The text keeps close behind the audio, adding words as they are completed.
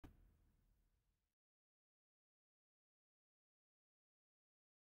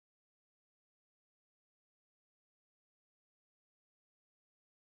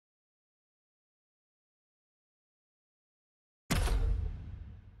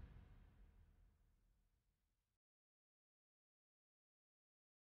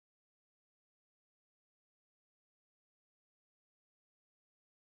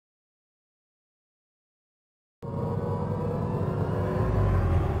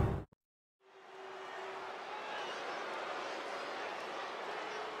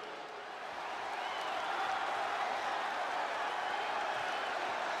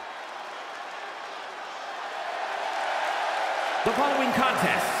The following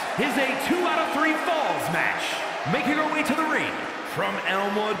contest is a 2 out of 3 falls match. Making her way to the ring from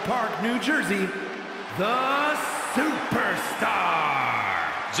Elmwood Park, New Jersey, the Superstar.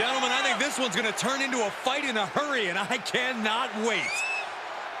 Gentlemen, I think this one's going to turn into a fight in a hurry, and I cannot wait.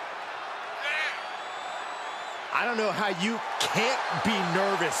 I don't know how you can't be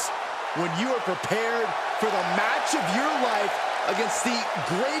nervous when you are prepared for the match of your life against the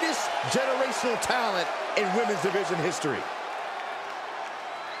greatest generational talent in women's division history.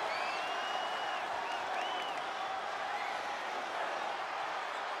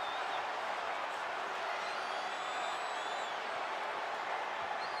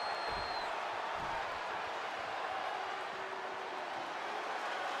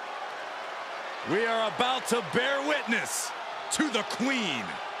 We are about to bear witness to the Queen.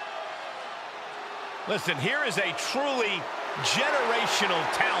 Listen, here is a truly generational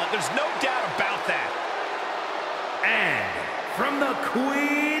talent. There's no doubt about that. And from the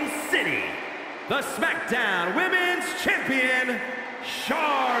Queen City, the SmackDown Women's Champion,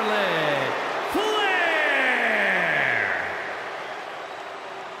 Charlotte Flair.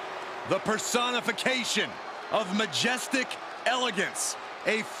 The personification of majestic elegance.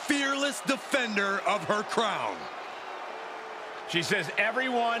 A fearless defender of her crown. She says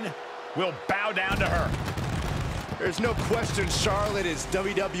everyone will bow down to her. There's no question Charlotte is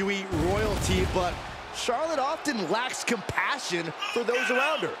WWE royalty, but Charlotte often lacks compassion for those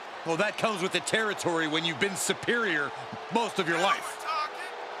around her. Well, that comes with the territory when you've been superior most of your life.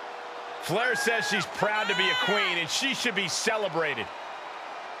 Flair says she's proud to be a queen, and she should be celebrated.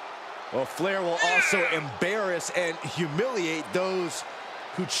 Well, Flair will also embarrass and humiliate those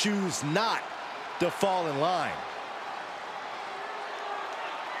who choose not to fall in line.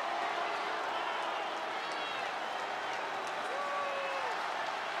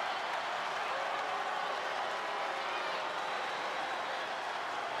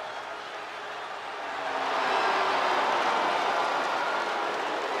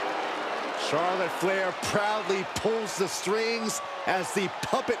 Charlotte Flair proudly pulls the strings as the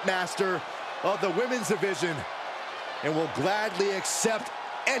puppet master of the women's division and will gladly accept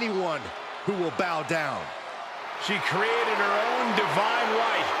anyone who will bow down. She created her own divine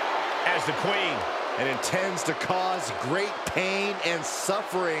right as the queen and intends to cause great pain and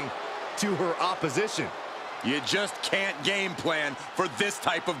suffering to her opposition. You just can't game plan for this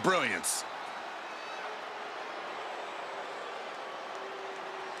type of brilliance.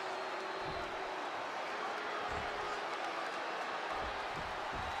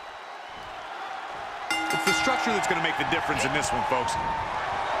 It's the structure that's going to make the difference in this one, folks.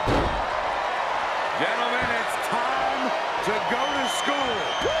 Gentlemen, it's time to go to school.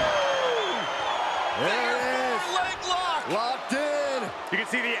 Woo! There it is. Leg lock. Locked in. You can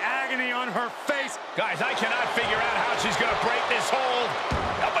see the agony on her face. Guys, I cannot figure out how she's going to break this hold.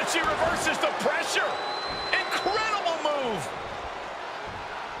 But she reverses the pressure. Incredible move.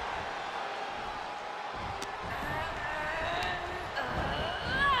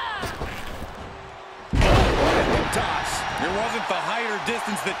 Toss. It wasn't the height or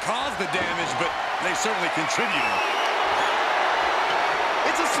distance that caused the damage, but they certainly contributed.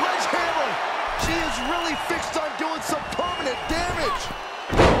 It's a sledgehammer. She is really fixed on doing some permanent damage.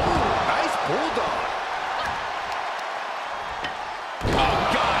 Ooh, nice bulldog. Oh,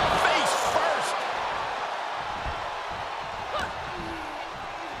 God, face first.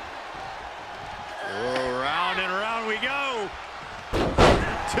 Oh, round and round we go.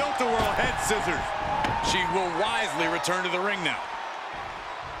 Tilt-a-whirl head scissors. She will wisely return to the ring now.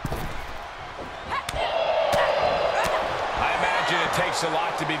 I imagine it takes a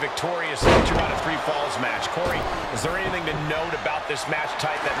lot to be victorious in a 2 out of 3 falls match. Corey, is there anything to note about this match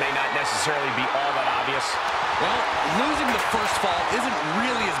type that may not necessarily be all that obvious? Well, losing the first fall isn't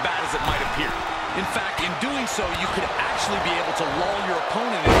really as bad as it might appear. In fact, in doing so, you could actually be able to lull your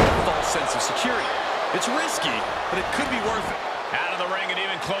opponent into a false sense of security. It's risky, but it could be worth it. Out of the ring and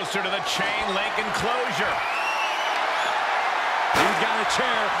even closer to the chain link enclosure. He's got a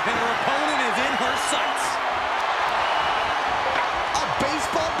chair, and her opponent is in her sights. A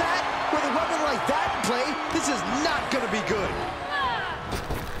baseball bat with a weapon like that in play, this is not going to be good.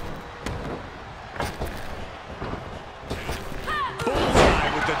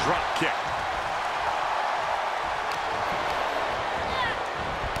 Bullseye with the drop kick.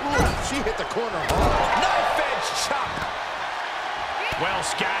 Ooh, she hit the corner hard. Knife edge chop. Well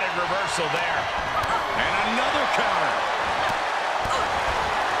scattered reversal there. And another counter.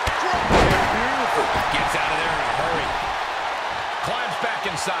 Beautiful. Gets out of there in a hurry. Climbs back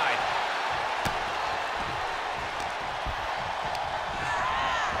inside.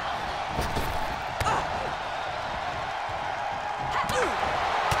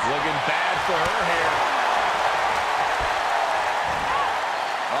 Looking bad for her hair.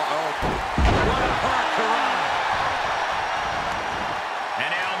 Uh-oh. What a hurt to run.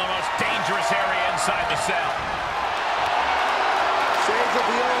 And now in the most dangerous area inside the cell. Shades of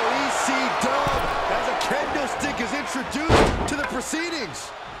the OEC dub as a kendo stick is introduced to the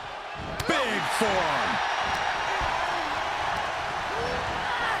proceedings. Big forearm.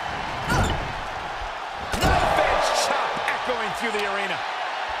 Knife edge chop echoing through the arena.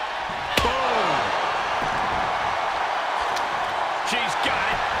 Boom. She's got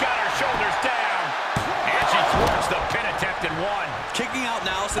it. Got her shoulders down. And she thwarts the pin attempt and one. Kicking out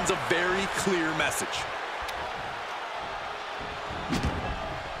now sends a very clear message.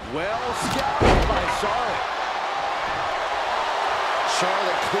 Well scouted by Charlotte.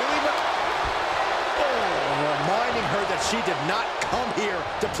 Charlotte clearly reminding her that she did not come here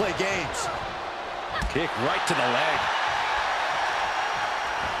to play games. Kick right to the leg.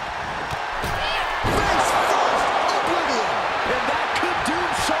 Face first, oblivion. And that could doom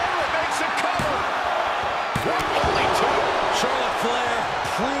Charlotte. Makes a cover. One, only two. Charlotte Flair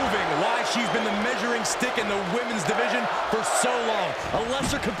proving why she's been the measuring stick in the women's division for so long. A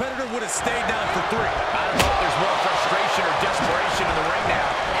lesser competitor would have stayed down for 3. I don't know if there's more frustration or desperation in the ring now,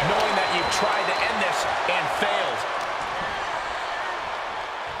 knowing that you've tried to end this and failed.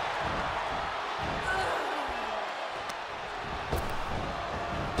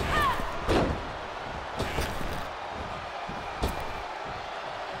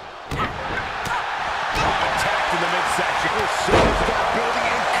 Attacked in the midsection. Superstar building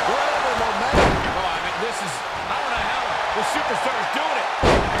incredible momentum. Oh, I mean, this is, I don't know how the superstar is doing it.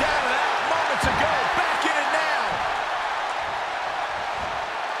 Down and out moments ago, back in it now.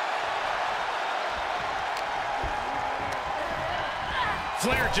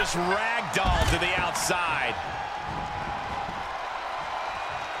 Flair just ragdolled to the outside.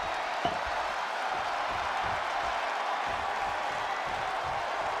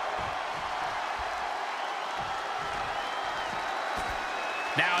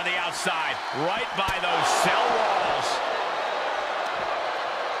 Now on the outside, right by those cell walls.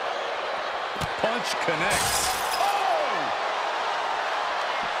 Punch connects.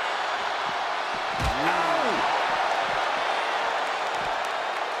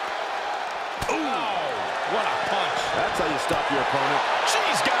 What a punch. That's how you stop your opponent.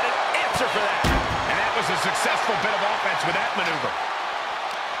 She's got an answer for that. And that was a successful bit of offense with that maneuver.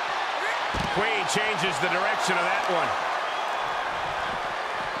 Queen changes the direction of that one.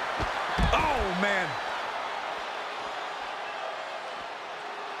 Oh, man.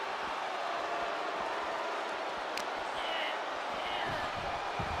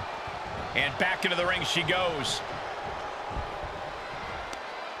 And back into the ring she goes.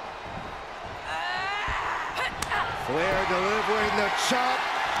 Flair delivering the chop.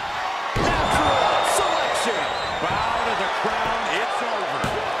 Natural selection. Bow to the crown. It's over.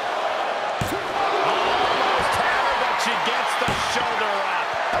 Almost had her, but she gets the shoulder up.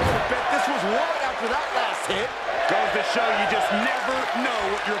 I would have bet this was one after that last hit. Goes to show you just never know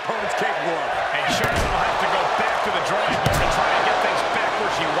what your opponent's capable of. And Charlotte will have to go back to the drawing board and try to get things back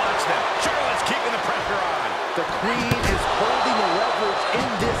where she wants them. Charlotte's keeping the pressure on. The Queen is holding the leverage in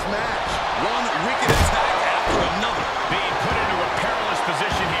this match. One wicked attack after another. Being put into a perilous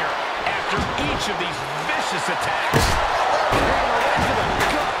position here after each of these vicious attacks.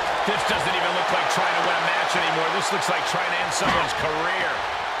 This doesn't even look like trying to win a match anymore. This looks like trying to end someone's career.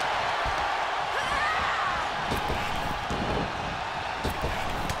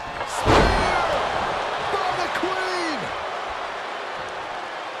 From the Queen.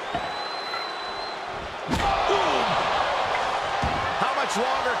 How much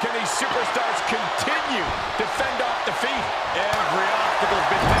longer can these superstars continue to fend off defeat? Every obstacle's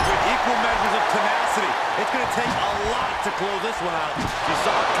been met with equal measures of tenacity. It's going to take a lot to close this one out. She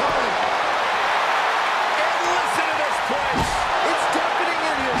saw it coming. And listen to this place. It's deafening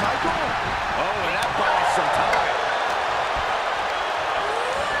in here, Michael. Oh, and that buys some time.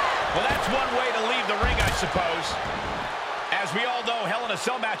 Well, that's one way to leave the ring, I suppose. As we all know, Hell in a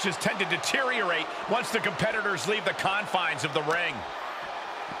Cell matches tend to deteriorate once the competitors leave the confines of the ring.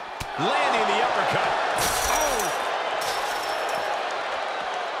 Landing the uppercut. Oh!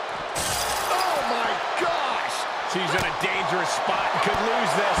 Oh, my gosh. She's in a dangerous spot and could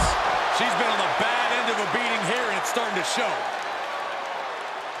lose this. She's been on the bad end of a beating here, and it's starting to show.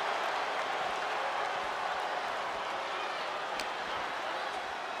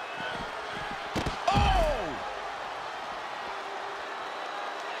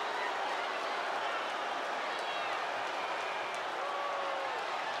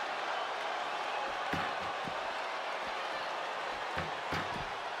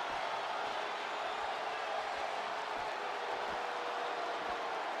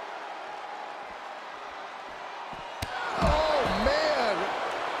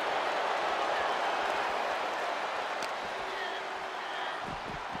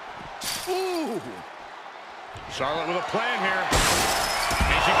 Ooh. Charlotte with a plan here.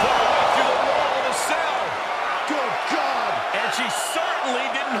 And she put her way through the wall of the cell. Good God. And she certainly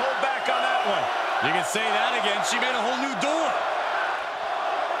didn't hold back on that one. You can say that again. She made a whole new door.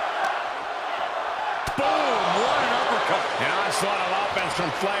 Boom! What an uppercut. An onslaught of offense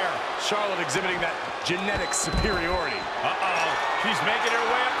from Flair. Charlotte exhibiting that genetic superiority. Uh-oh. She's making her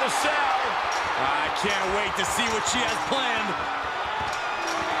way up the cell. I can't wait to see what she has planned.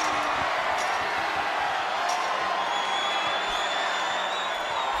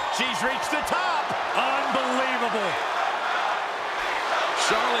 She's reached the top. Unbelievable.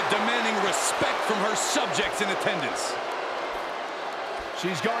 Charlotte demanding respect from her subjects in attendance.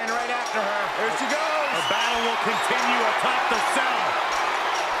 She's going right after her. There she goes. The battle will continue atop the cell.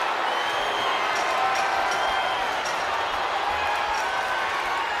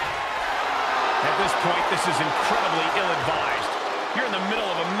 At this point, this is incredibly ill-advised. You're in the middle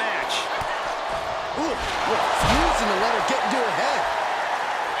of a match. Ooh, refusing to let her get into her head.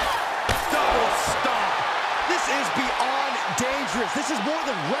 Double stomp. This is beyond dangerous. This is more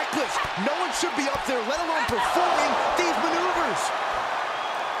than reckless. No one should be up there, let alone performing these maneuvers.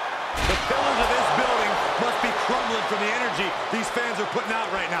 The pillars of this building must be crumbling from the energy these fans are putting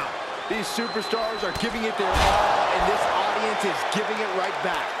out right now. These superstars are giving it their all, and this audience is giving it right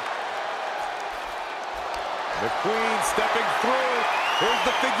back. The Queen stepping through. Here's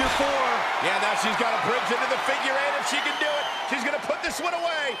the figure 4. Yeah, now she's got a bridge into the figure 8 if she can do it. She's going to put this one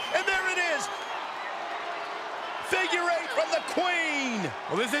away, and there it is. Figure 8 from the Queen.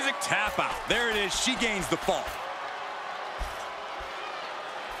 Well, this isn't tap out. There it is. She gains the fall.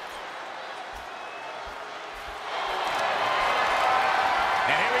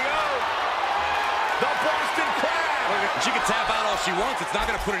 And here we go. The Boston Crab. She can tap out all she wants. It's not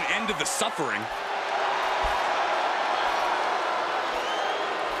going to put an end to the suffering.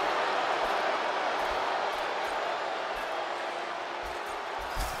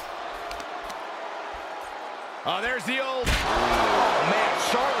 Oh, there's the old... Oh, man,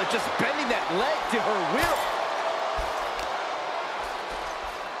 Charlotte just bending that leg to her will.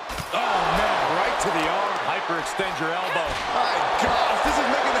 Oh, man, right to the arm. Hyperextend your elbow. My gosh, this is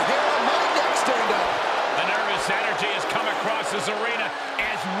making the hair on my neck stand up. The nervous energy has come across this arena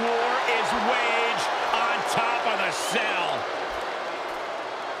as war is waged on top of the cell.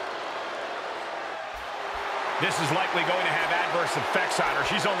 This is likely going to have adverse effects on her.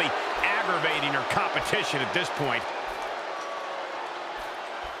 She's only aggravating her competition at this point.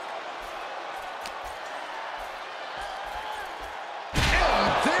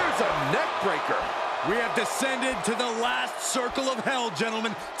 And there's a neck breaker. We have descended to the last circle of hell,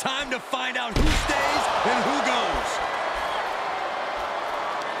 gentlemen. Time to find out who stays and who goes.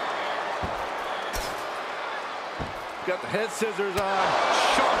 Got the head scissors on.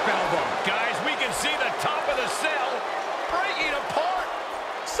 Sharp elbow. Guys, we can see the top of the cell breaking apart.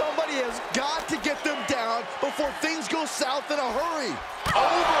 Somebody has got to get them down before things go south in a hurry.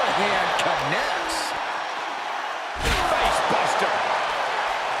 Overhand connects. Face buster.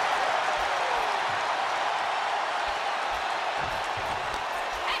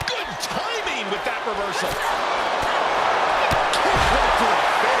 Good timing with that reversal. Kick right to the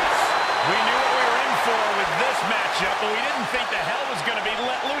face. We knew what we were in for with this matchup, but we didn't think the hell was going to be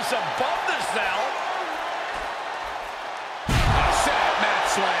let loose above the cell. A set mat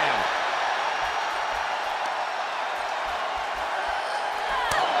slam.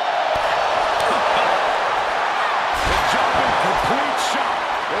 The jumping complete shot.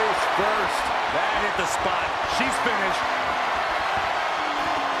 Face first. That hit the spot. She's finished.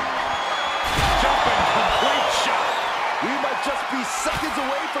 Jumping complete shot. We might just be seconds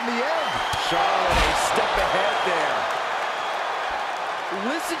away from the end. Charlotte a step ahead there.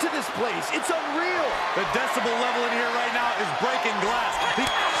 Listen to this place. It's unreal. The decibel level in here right now is breaking glass.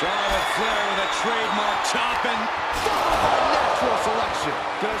 Charlotte Flair with a trademark chopping. Followed by natural selection.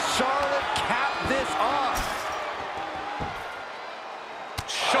 Does Charlotte cap this off?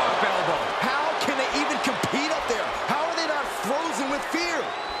 Sharp elbow. How can they even compete up there? How are they not frozen with fear?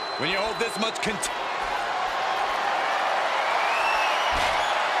 When you hold this much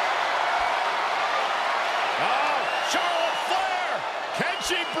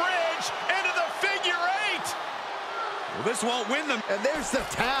She bridge into the figure 8. Well, this won't win them. And there's the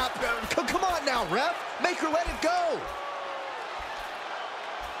tap. Come on now, ref. Make her let it go.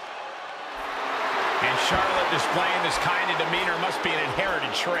 And Charlotte displaying this kind of demeanor must be an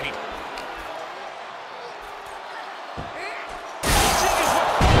inherited trait.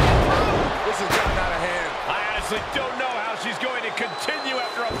 This has gotten out of hand. I honestly don't know how she's going to continue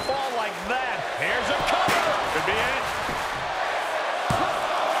after a fall like that. Here's a cover. Could be it.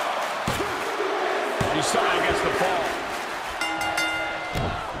 She somehow gets the fall.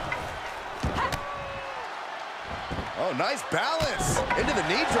 Oh, nice balance into the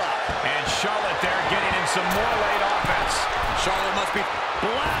knee drop. And Charlotte there getting in some more late offense. Charlotte must be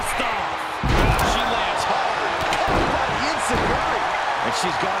blast off. She lands hard. By the insecurity. And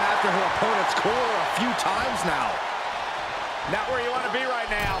she's gone after her opponent's core a few times now. Not where you want to be right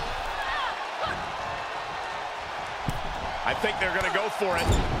now. I think they're going to go for it.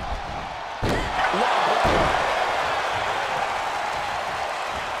 Wow.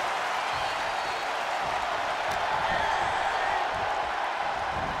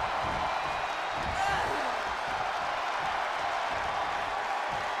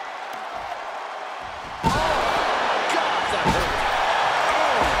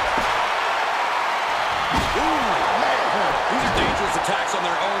 Attacks on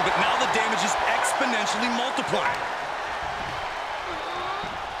their own, but now the damage is exponentially multiplied.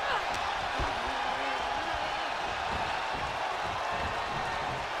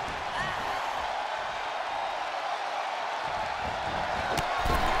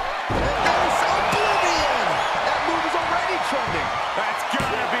 Oblivion! That move is already trending. That's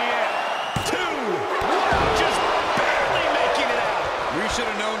gotta be it. 2. Wow, just barely making it out. We should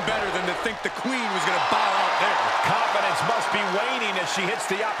have known better than to think the queen was going to bow out there. Confidence must be waning as she hits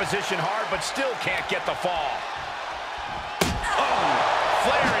the opposition hard, but still can't get the fall. Oh,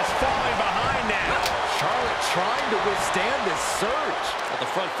 Flair is falling behind now. Charlotte trying to withstand this surge. With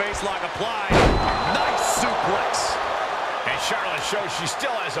the front face lock applied. Nice suplex. And Charlotte shows she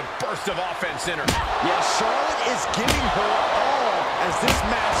still has a burst of offense in her. Yeah, Charlotte is giving her all as this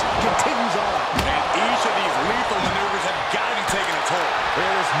match continues on. And each of these lethal maneuvers have got to be taking a toll.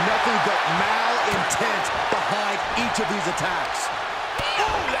 There is nothing but malintent behind each of these attacks.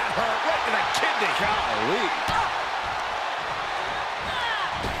 Oh, that hurt right to the kidney. Golly.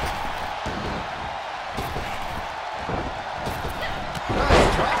 Nice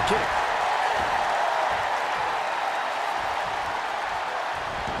drop kick.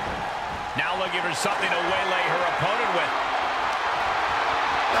 Now looking for something to waylay her opponent with.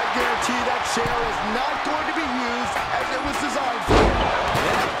 I guarantee that chair is not going to be used as it was designed for.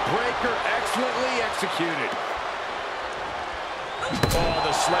 Breaker excellently executed. Oh,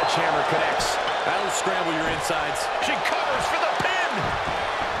 the sledgehammer connects. That'll scramble your insides. She covers for the pin.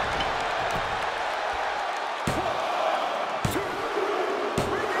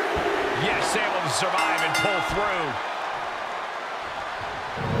 Yes, able to survive and pull through.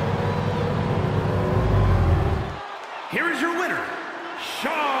 Here is your winner,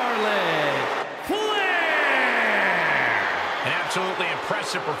 Charlotte Flair. An absolutely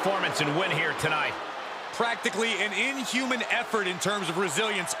impressive performance and win here tonight. Practically an inhuman effort in terms of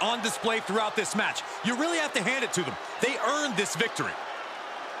resilience on display throughout this match. You really have to hand it to them. They earned this victory.